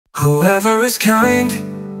Whoever is kind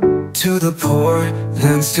to the poor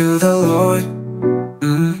lends to the Lord,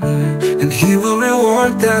 and He will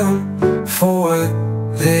reward them for what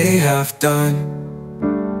they have done.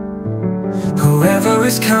 Whoever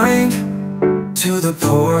is kind to the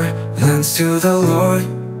poor lends to the Lord,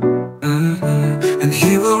 and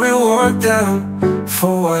He will reward them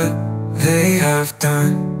for what they have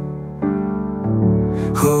done.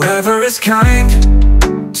 Whoever is kind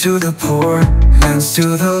to the poor lends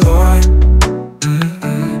to the Lord,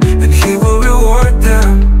 and He will reward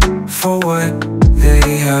them for what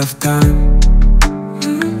they have done.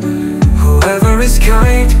 Whoever is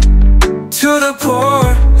kind to the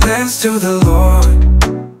poor lends to the Lord,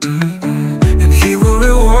 and He will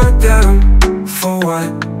reward them for what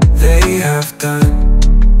they have done.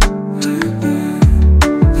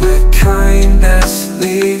 Let kindness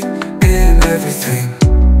lead in everything.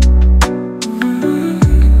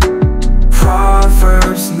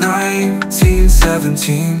 Proverbs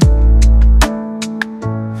 19:17.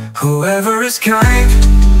 Whoever is kind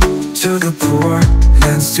to the poor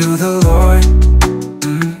lends to the Lord,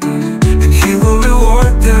 and He will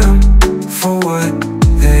reward them for what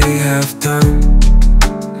they have done.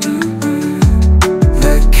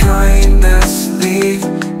 Let kindness lead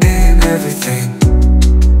in everything.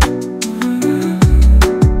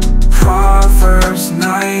 Proverbs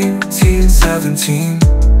 19:17.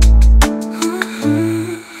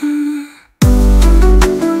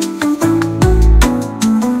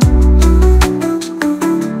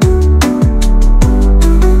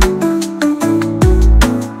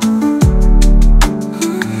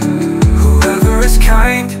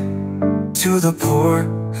 To the poor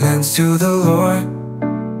lends to the Lord,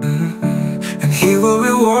 and He will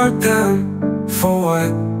reward them for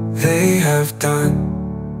what they have done.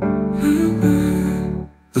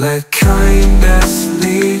 Let kindness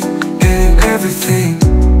lead in everything.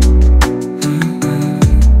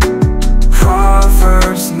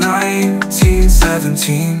 Proverbs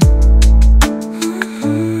 19:17.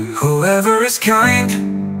 Whoever is kind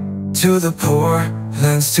to the poor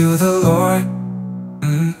lends to the Lord,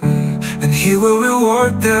 and He will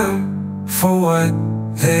reward them for what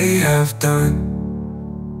they have done.